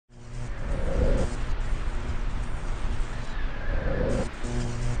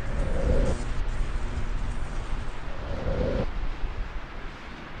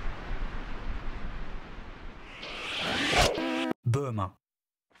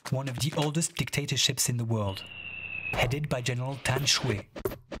one of the oldest dictatorships in the world, headed by General Tan Shui.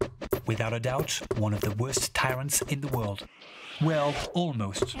 Without a doubt, one of the worst tyrants in the world. Well,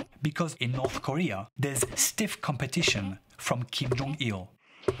 almost, because in North Korea, there's stiff competition from Kim Jong-il.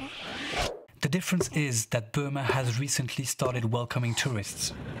 The difference is that Burma has recently started welcoming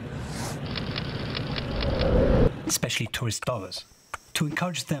tourists, especially tourist bombers. To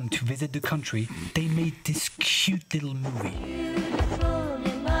encourage them to visit the country, they made this cute little movie.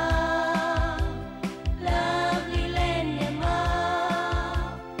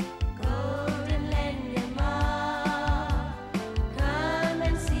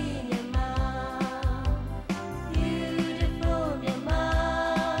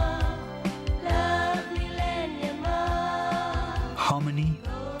 Harmony,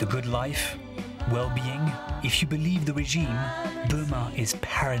 the good life, well-being. If you believe the regime, Burma is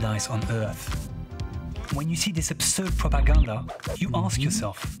paradise on earth. When you see this absurd propaganda, you ask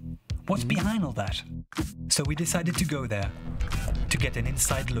yourself, what's behind all that? So we decided to go there, to get an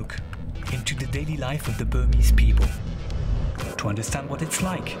inside look into the daily life of the Burmese people, to understand what it's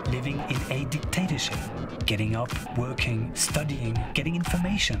like living in a dictatorship, getting up, working, studying, getting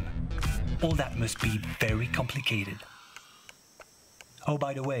information. All that must be very complicated. Oh,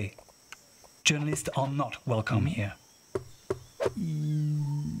 by the way, journalists are not welcome here.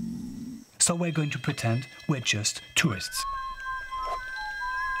 So we're going to pretend we're just tourists.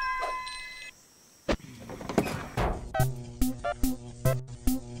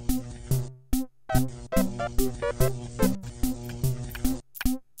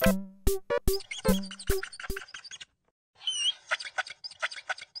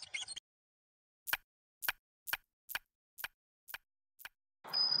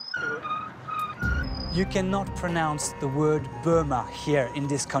 You cannot pronounce the word Burma here in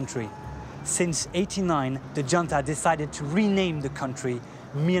this country. Since '89, the junta decided to rename the country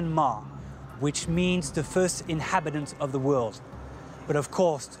Myanmar, which means the first inhabitant of the world. But of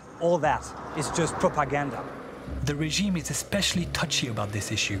course, all that is just propaganda. The regime is especially touchy about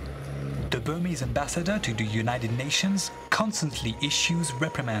this issue. The Burmese ambassador to the United Nations constantly issues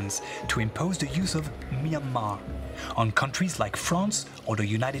reprimands to impose the use of Myanmar on countries like France or the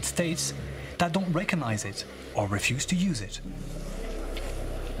United States that don't recognize it or refuse to use it.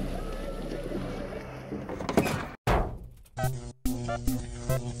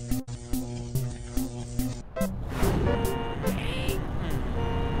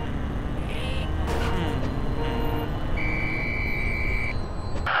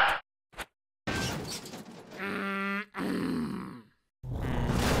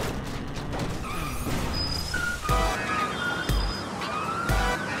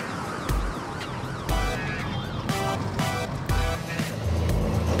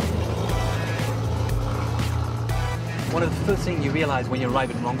 One of the first things you realize when you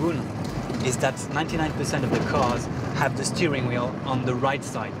arrive in Rangoon is that 99% of the cars have the steering wheel on the right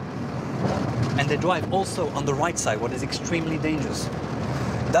side. And they drive also on the right side, what is extremely dangerous.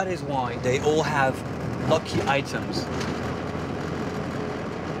 That is why they all have lucky items.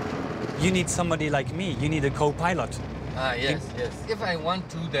 You need somebody like me, you need a co-pilot. Yes. If I want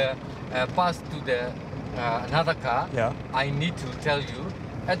to pass to the another car, Yeah. I need to tell you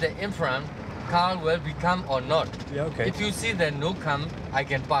at the in front, car will become or not. Yeah, okay. If you see the no come, I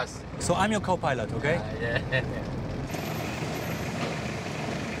can pass. So I'm your co-pilot, okay? Yeah.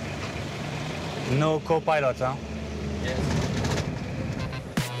 No co-pilot, huh? Yes.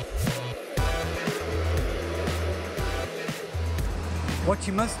 What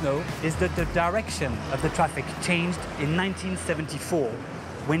you must know is that the direction of the traffic changed in 1974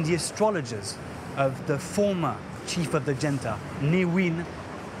 when the astrologers of the former chief of the junta, Ne Win,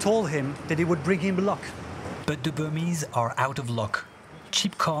 told him that it would bring him luck. But the Burmese are out of luck.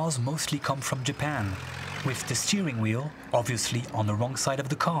 Cheap cars mostly come from Japan, with the steering wheel obviously on the wrong side of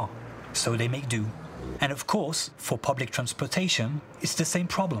the car. So they make do. And of course, for public transportation, it's the same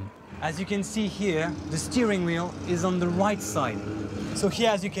problem. As you can see here, the steering wheel is on the right side. So here,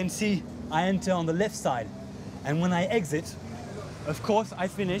 as you can see, I enter on the left side. And when I exit, of course, I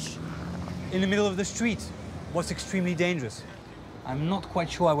finish in the middle of the street, what's extremely dangerous. I'm not quite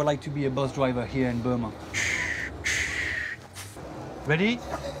sure I would like to be a bus driver here in Burma. Ready?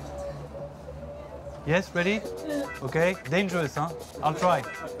 Yes, ready? Okay, dangerous, huh? I'll try.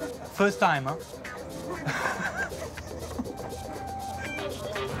 First time, huh?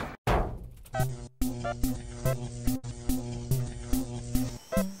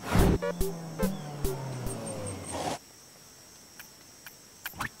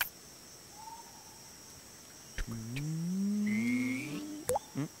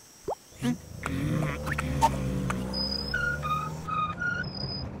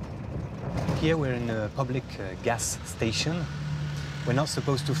 Here we're in a public gas station. We're not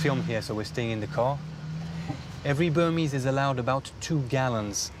supposed to film here, so we're staying in the car. Every Burmese is allowed about 2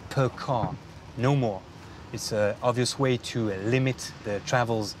 gallons per car, no more. It's an obvious way to limit the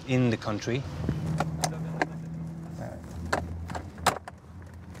travels in the country.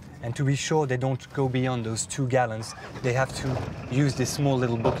 And to be sure they don't go beyond those 2 gallons, they have to use this small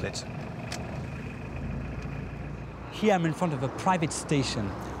little booklet. Here I'm in front of a private station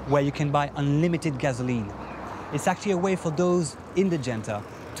where you can buy unlimited gasoline. It's actually a way for those in the junta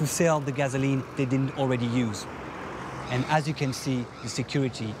to sell the gasoline they didn't already use. And as you can see, the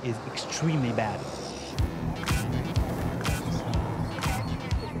security is extremely bad.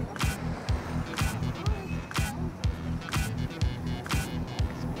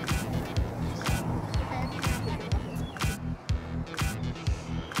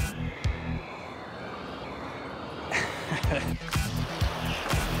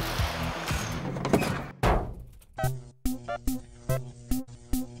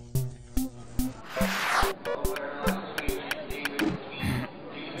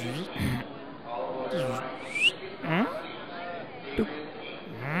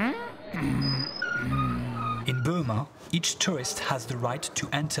 In Burma, each tourist has the right to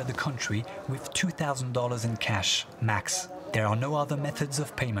enter the country with $2,000 in cash, max. There are no other methods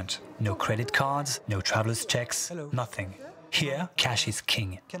of payment. No credit cards, no traveler's checks, Hello. Nothing. Here, cash is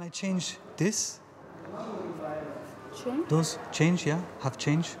king. Can I change this? Change? Those change, yeah? Have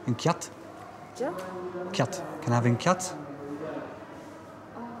change in kyat? Yeah. Kyat. Can I have in kyat?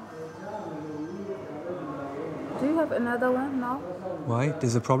 Do you have another one now? Why?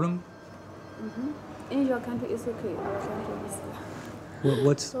 There's a problem? In your country, it's okay. Our country is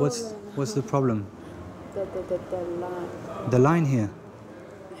What's the problem? the line. The line here.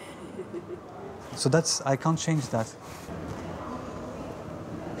 So I can't change that.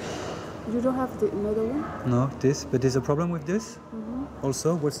 You don't have the another one? No, this, but there's a problem with this?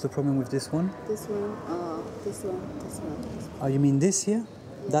 Also, what's the problem with this one? This one, this one, this one. Oh, you mean this here?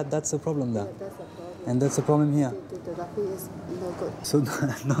 That's a problem there. Yeah, that's a problem. And that's a problem here. The rugby is no good. So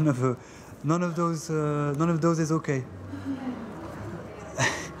none of those is okay.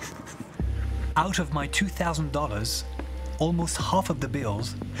 Out of my $2,000, almost half of the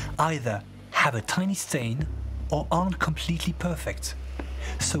bills either have a tiny stain or aren't completely perfect.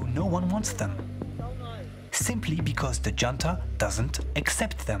 So no one wants them. Simply because the junta doesn't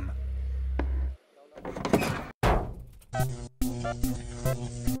accept them.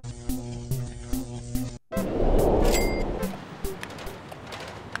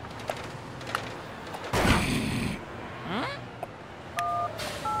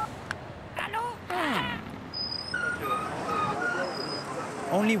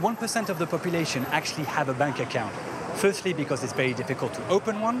 Only 1% of the population actually have a bank account. Firstly, because it's very difficult to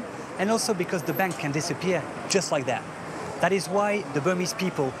open one, and also because the bank can disappear just like that. That is why the Burmese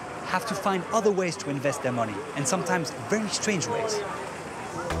people have to find other ways to invest their money, and sometimes very strange ways.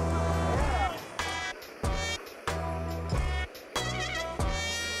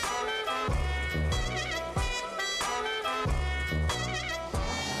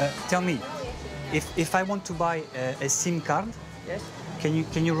 Tell me, if I want to buy a SIM card, Yes.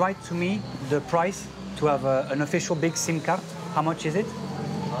 Can you write to me the price to have an official big SIM card? How much is it?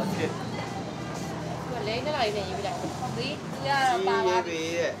 Okay.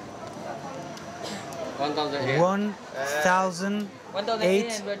 1,800 $1,800.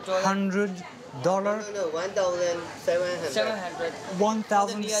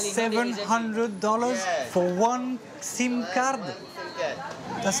 $1,700 for one SIM card?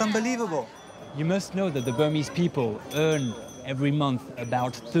 That's unbelievable. You must know that the Burmese people earn every month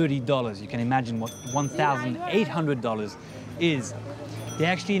about $30. You can imagine what $1,800 is. They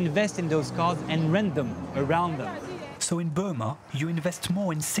actually invest in those cards and rent them around them. So in Burma, you invest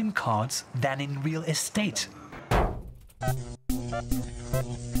more in SIM cards than in real estate.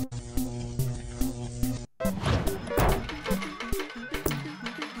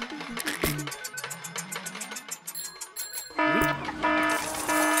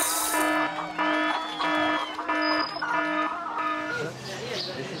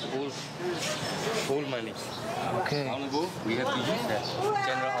 Full money. Okay. We have to use that.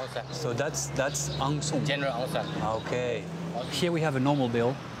 General outside. So that's Aung San. General outside. Okay. Here we have a normal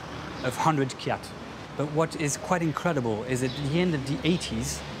bill of 100 kyat. But what is quite incredible is at the end of the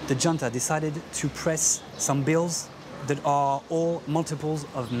 80s, the junta decided to press some bills that are all multiples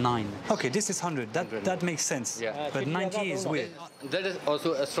of 9. Okay, this is 100. That makes sense. Yeah. But 90 is weird. That is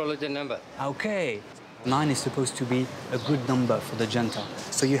also astrologer number. Okay. 9 is supposed to be a good number for the junta.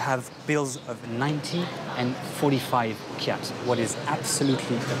 So you have bills of 90 and 45 kyat, what is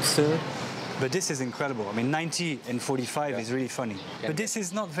absolutely absurd But this is incredible. I mean, 90 and 45 is really funny. But this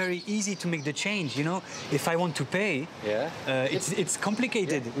is not very easy to make the change, you know? If I want to pay, it's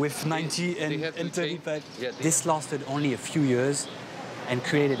complicated with 90 and 35. This lasted only a few years and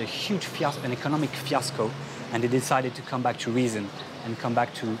created a huge fiasco, an economic fiasco, and they decided to come back to reason and come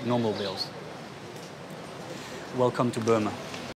back to normal bills. Welcome to Burma.